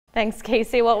Thanks,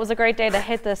 Casey. Well, it was a great day to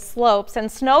hit the slopes, and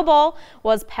Snowbowl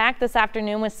was packed this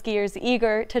afternoon with skiers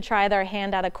eager to try their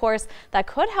hand at a course that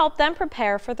could help them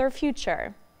prepare for their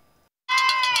future.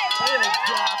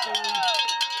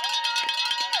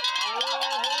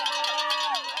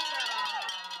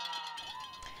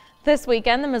 This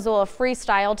weekend, the Missoula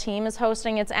Freestyle Team is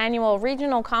hosting its annual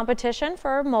regional competition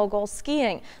for mogul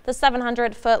skiing. The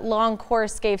 700-foot long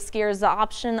course gave skiers the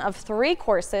option of 3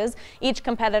 courses. Each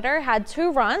competitor had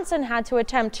 2 runs and had to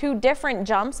attempt 2 different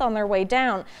jumps on their way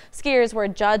down. Skiers were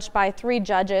judged by 3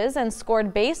 judges and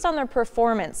scored based on their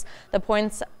performance. The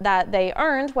points that they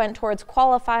earned went towards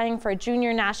qualifying for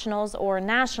junior nationals or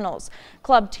nationals.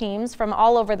 Club teams from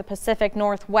all over the Pacific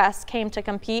Northwest came to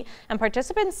compete, and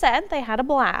participants said they had a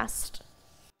blast.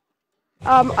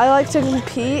 I like to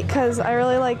compete because I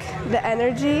really like the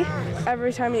energy.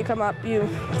 Every time you come up, you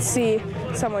see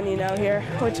someone you know here,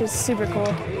 which is super cool.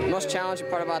 The most challenging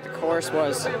part about the course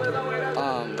was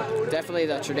definitely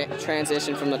the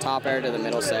transition from the top air to the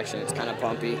middle section. It's kind of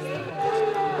bumpy.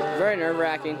 Very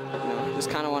nerve-wracking. Just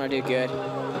kind of want to do good.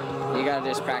 You got to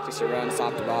just practice your runs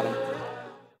top to bottom.